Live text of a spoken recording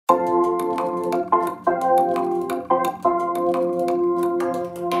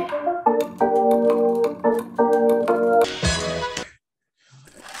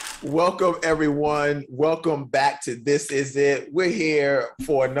Welcome, everyone. Welcome back to This Is It. We're here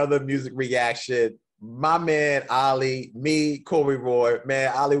for another music reaction. My man, Ali, me, Corey Roy,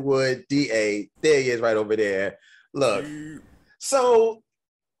 man, OlliwooDDA. There he is right over there. Look, so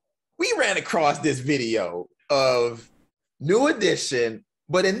we ran across this video of New Edition,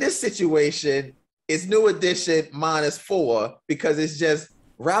 but in this situation, it's New Edition -4 because it's just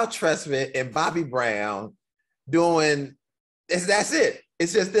Ralph Tresvant and Bobby Brown doing, that's it.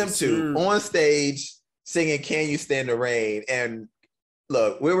 It's just them two on stage singing Can You Stand the Rain? And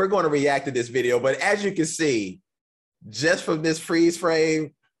look, we're going to react to this video, but as you can see, just from this freeze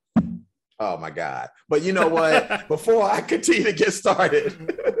frame, oh my God. But you know what? Before I continue to get started,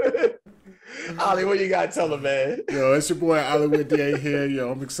 Ollie, what you got to tell them, man? Yo, it's your boy OlliwooDDA here. Yo,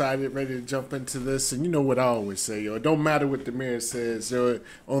 I'm excited, ready to jump into this. And you know what I always say, yo, it don't matter what the mirror says. Yo,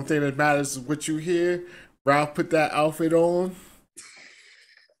 only thing that matters is what you hear. Ralph put that outfit on.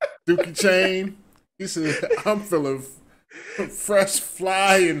 Dookie chain. He said, I'm feeling fresh,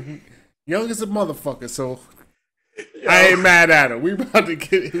 fly, and young as a motherfucker. So yo, I ain't mad at him. We about to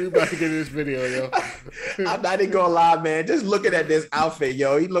get this video, yo. I'm not even gonna lie, man. Just looking at this outfit,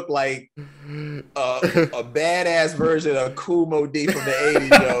 yo, he looked like a badass version of Kool Moe Dee from the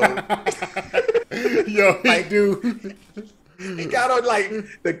 80s, yo. Yo, like, dude. He got on like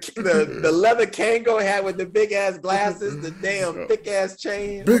the leather Kango hat with the big ass glasses, the damn thick ass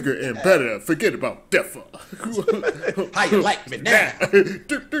chain. Bigger and better. Forget about Deffa. How you like me now?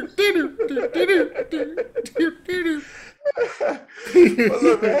 Well,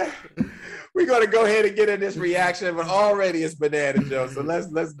 look, man, we're gonna go ahead and get in this reaction, but already it's banana Joe. So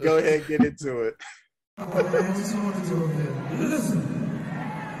let's go ahead and get into it. Listen,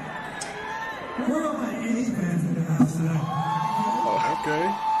 where are my 80 fans in the house tonight? Okay.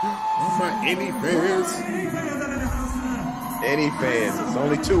 All my any fans. Any fans. It's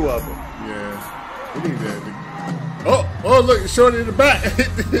only 2 of them. Yeah. We need that. Oh, look, shorty in the back.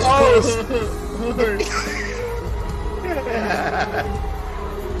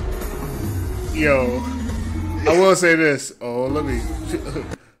 Yo, I will say this. Oh, let me.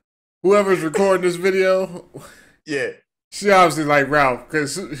 Whoever's recording this video. Yeah. She obviously like Ralph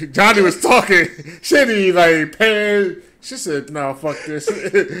because Johnny was talking. She didn't even like pay. She said, "No, fuck this.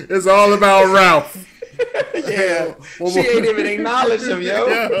 It's all about Ralph." Yeah, she ain't even acknowledge him, yo.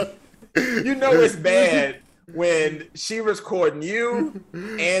 Yeah. You know it's bad when she recording you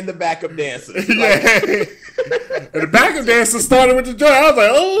and the backup dancer. Yeah, and the backup dancer started with the joint. I was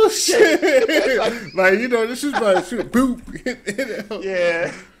like, "Oh shit!" Like you know, this is like shoot, boop.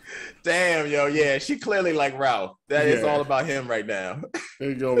 Yeah. Damn, yo, yeah, she clearly like Ralph. That is all about him right now. There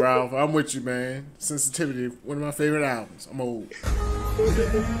you go, Ralph. I'm with you, man. Sensitivity, one of my favorite albums. I'm old.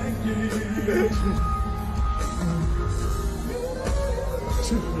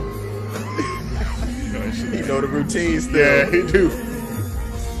 You know the routine still. Yeah, he do.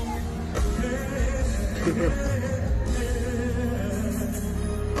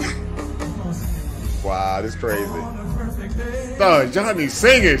 Wow, this is crazy. Oh, Johnny's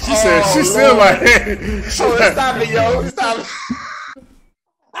singing. She said she's still like. Stop it, yo! Stop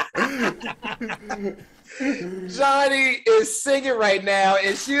it. Johnny is singing right now,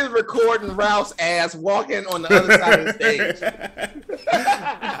 and she is recording Ralph's ass walking on the other side of the stage.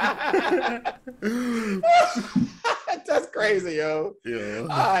 That's crazy, yo. Yeah. All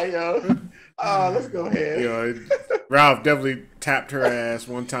right, yo. Let's go ahead. Yo, Ralph definitely tapped her ass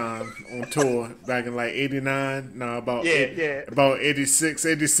one time on tour back in like 89. No, about 86,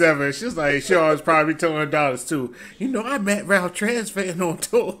 87. She was like, she always probably telling her daughters too. You know, I met Ralph Tresvant on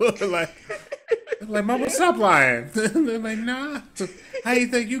tour. like, Mama, stop lying. They're like, nah. How you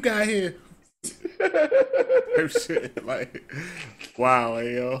think you got here? Shit, like, wow,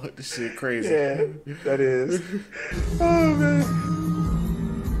 yo, this shit crazy. Yeah, that is. Oh man.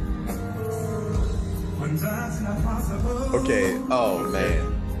 Okay, oh man.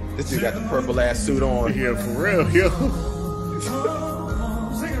 This dude got the purple ass suit on. Yeah, for real, yo.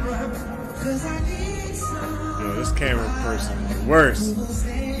 Yo, this camera person is worse.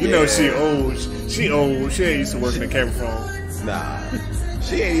 You know she old. She old. She ain't used to working the camera phone. Nah.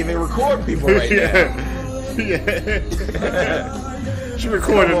 She ain't even recording people right now. Yeah. She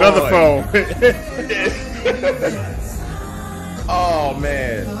recorded another phone. Oh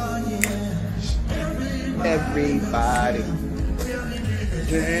man. Everybody,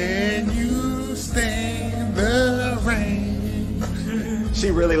 can you stand the rain? She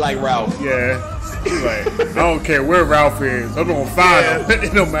really like Ralph. Yeah. She's like, I don't care where Ralph is. I'm gonna find him.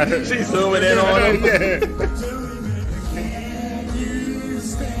 It don't matter. She's zooming in on him. Yeah.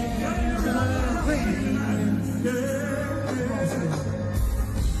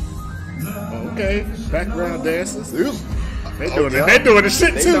 Okay, background dancers. Ooh. They Oh, doing yeah. it. They doing the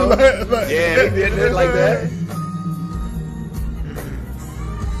shit They too. know. Like, Yeah, they did it like that.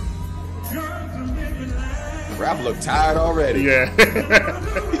 Ralph looked tired already. Yeah.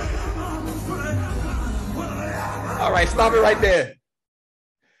 All right, stop it right there.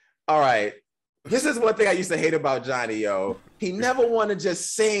 All right. This is one thing I used to hate about Johnny, yo. He never want to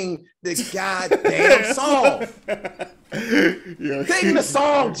just sing the goddamn song. Yeah. Sing the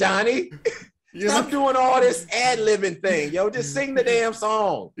song, Johnny. Yeah. Stop doing all this ad-libbing thing, yo. Just sing the damn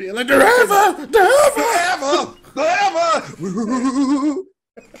song. Yeah, like forever.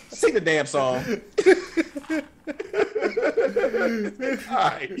 Sing the damn song. All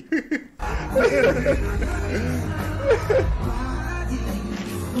right.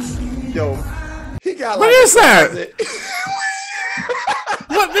 Yo, he got like. What is that?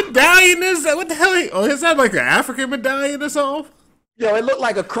 What medallion is that? What the hell? Oh, is that like an African medallion or something? Yo, it looked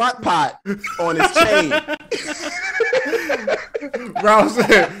like a crock pot on his chain. Ralph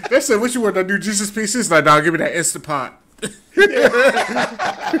said, they said, what you want, that new Jesus piece? He's like, nah, give me that Instant Pot.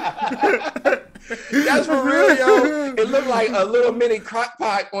 That's for real, yo. It looked like a little mini crock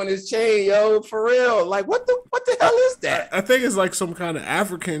pot on his chain, yo. For real. Like, what the hell is that? I think it's like some kind of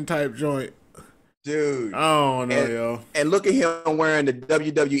African type joint. Dude. I don't know, yo. And look at him wearing the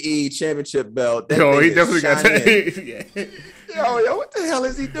WWE championship belt. That Yo, thing he is definitely got shining. that. Yo, what the hell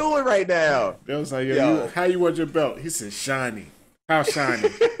is he doing right now? They was like, Yo. how you want your belt? He said, shiny. How shiny?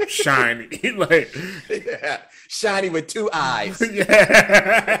 Shiny. He like, Yeah. Shiny with two eyes.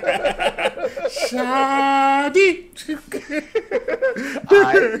 yeah. Shiny.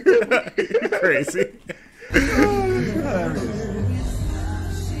 Crazy.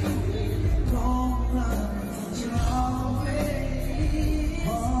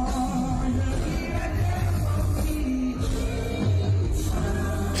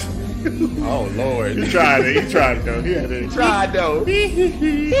 Oh, Lord. He tried it. He tried it, though. He had it. Tried, though.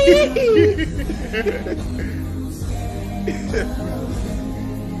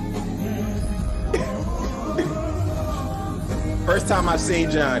 First time I've seen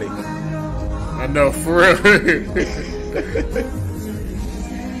Johnny. I know, for real.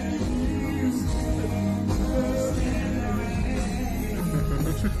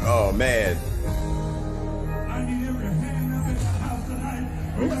 Oh, man.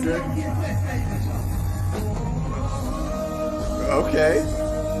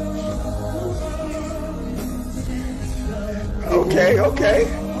 Okay. Okay.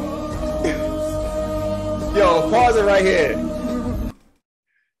 Yo, pause it right here.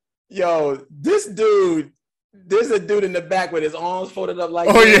 Yo, this dude, there's a dude in the back with his arms folded up like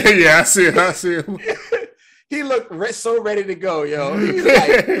Oh, this. yeah. I see him. He looked so ready to go, yo. He was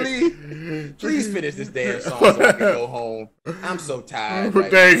like, please finish this damn song so I can go home. I'm so tired. Right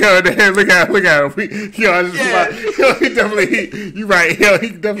There you go. Damn, look at him. Yo, I just Yeah. yo, he definitely, you right. Yo, he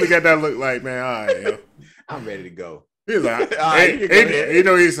definitely got that look like, man. All right, yo. I'm ready to go. He's like, All right, you can go ahead. you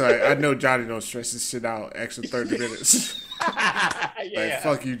know, he's like, I know Johnny don't stress this shit out extra 30 minutes. Yeah. Like,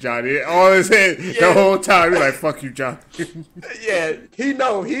 fuck you, Johnny. All his head, the whole time, he's like, fuck you, Johnny. Yeah, he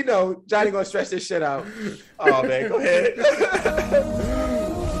know. Johnny gonna stretch this shit out. Oh, man, go ahead.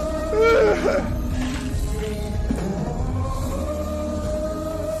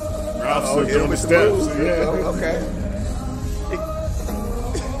 Ralph's Oh, still hit him doing the with steps. moves. Yeah. Oh, okay.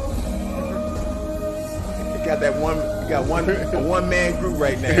 He got that one. You got a one-man group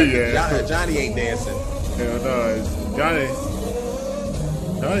right now. Yeah. Johnny ain't dancing. Hell no, Johnny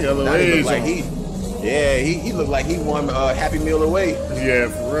got a little Johnny age look like on. he looked like he won Happy Meal away. Yeah,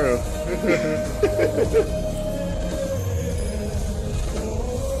 for real.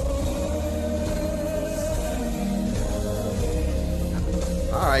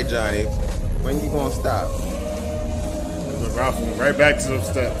 All right, Johnny, when you gonna stop? Ralph went right back to those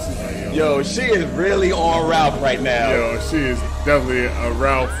steps. He's like, Yo, she is really on Ralph right now. yo, she is definitely a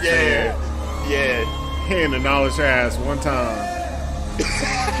Ralph fan. Yeah. He ain't acknowledged her ass one time. He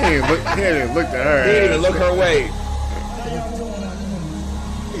ain't looked at her He didn't even ass. look her way.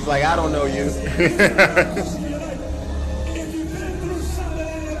 He's like, I don't know you.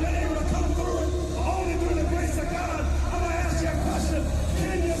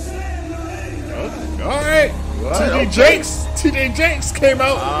 All right. TJ Jakes came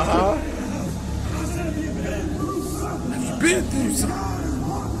out. Uh-huh. Been through something.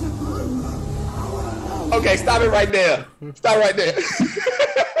 Okay, stop it right there.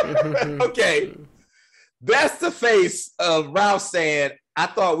 Okay. That's the face of Ralph saying, I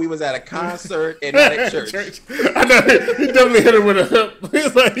thought we was at a concert and not at church. I know he definitely hit him with a hip.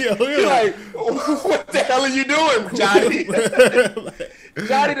 He's like, yo, He's like, what the hell are you doing, Johnny?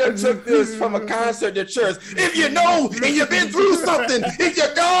 Johnny done took this from a concert to church. If you know and you've been through something, if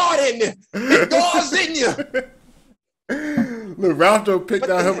you're God in you, if God's in you. Look, Ralph done picked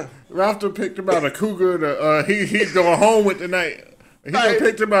him out a cougar. He's going home with tonight. He done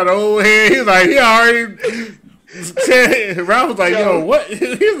picked him out an old head. He's like, he already. Ralph was like, yo, what?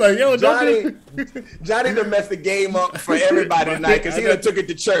 He's like, yo, Johnny done messed the game up for everybody tonight because he done took it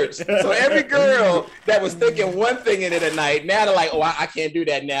to church. So every girl that was thinking one thing in it tonight, now they're like, oh, I can't do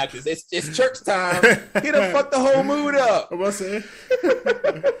that now because it's church time. He done fucked the whole mood up. What am I saying?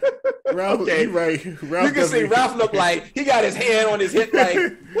 Ralph, okay. Right. Ralph, you can see Ralph look like he got his hand on his hip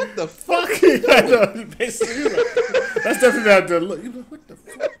like, what the fuck? That's definitely not the look. You know, what the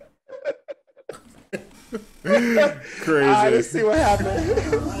fuck? Crazy. All right, let's see what happened.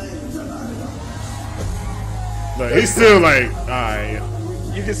 Look, he's still like, all right.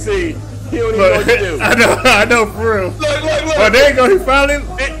 You can see he don't even know what to do. I know for real. Look. Oh, there you go. He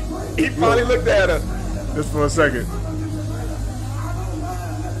finally Looked at her. Just for a second.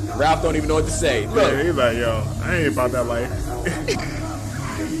 Ralph don't even know what to say. Look. Yeah, he's like, yo, I ain't about that life.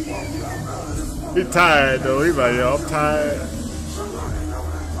 He tired though. He's like, yo, I'm tired.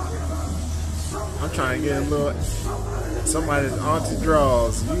 I'm trying to get a little somebody's auntie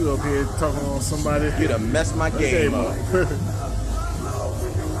draws. You up here talking on somebody. You done messed my game up.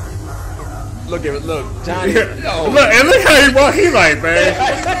 Look, Johnny. No. Look how he walk. He like, man.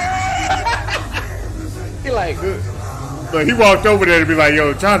 He like. Look, he walked over there to be like,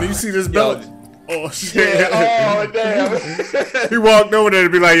 yo, Johnny, you see this belt? Oh shit. Yeah, oh damn. He walked over there to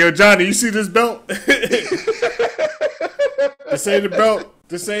be like, yo, Johnny, you see this belt? This ain't the belt.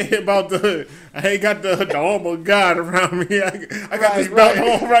 This ain't about the. I ain't got the arm of God around me. I got this belt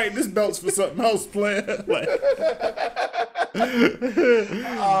on right. This belt's for something else, player. Like.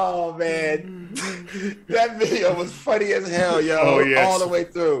 Oh man, that video was funny as hell, yo. Oh, yes. All the way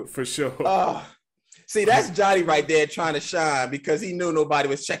through, for sure. See, that's Johnny right there trying to shine because he knew nobody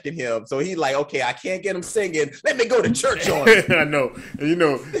was checking him. So he's like, okay, I can't get him singing. Let me go to church on him. I know. And you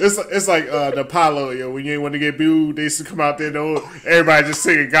know, it's like the Apollo, yo, when you ain't want to get booed, they used to come out there, everybody just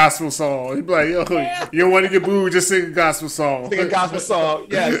sing a gospel song. He'd be like, yo, you don't want to get booed, just sing a gospel song. Sing a gospel song.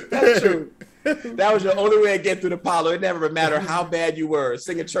 Yes, that's true. That was your only way to get through the Apollo. It never mattered how bad you were.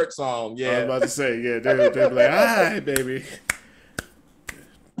 Sing a church song. Yeah. I was about to say, yeah, they'd be like, all right, baby.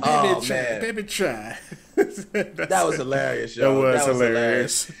 Oh, man. Baby, try. That was hilarious, yo. That was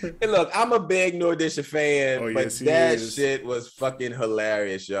hilarious. Hey, look, I'm a big New Edition fan, but yes, that shit was fucking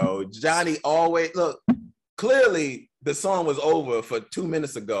hilarious, yo. Johnny always, look, clearly the song was over for 2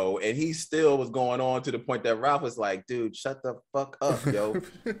 minutes ago, and he still was going on to the point that Ralph was like, dude, shut the fuck up, yo.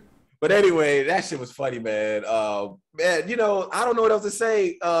 But anyway, that shit was funny, man. Man, you know, I don't know what else to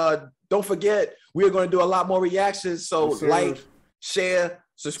say. Don't forget, we're going to do a lot more reactions, so like, share,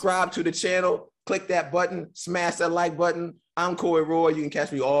 subscribe to the channel, click that button, smash that like button. I'm Corey Roy. You can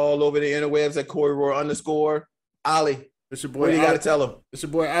catch me all over the interwebs at Corey Roy _. Ollie, it's your boy. What do you got to tell him? It's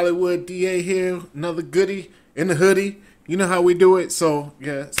your boy OlliwooDDA here. Another goodie in the hoodie. You know how we do it. So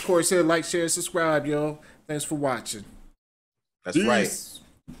yeah, as Corey said, like, share, subscribe, yo. Thanks for watching. That's right.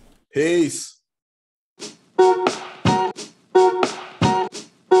 Peace.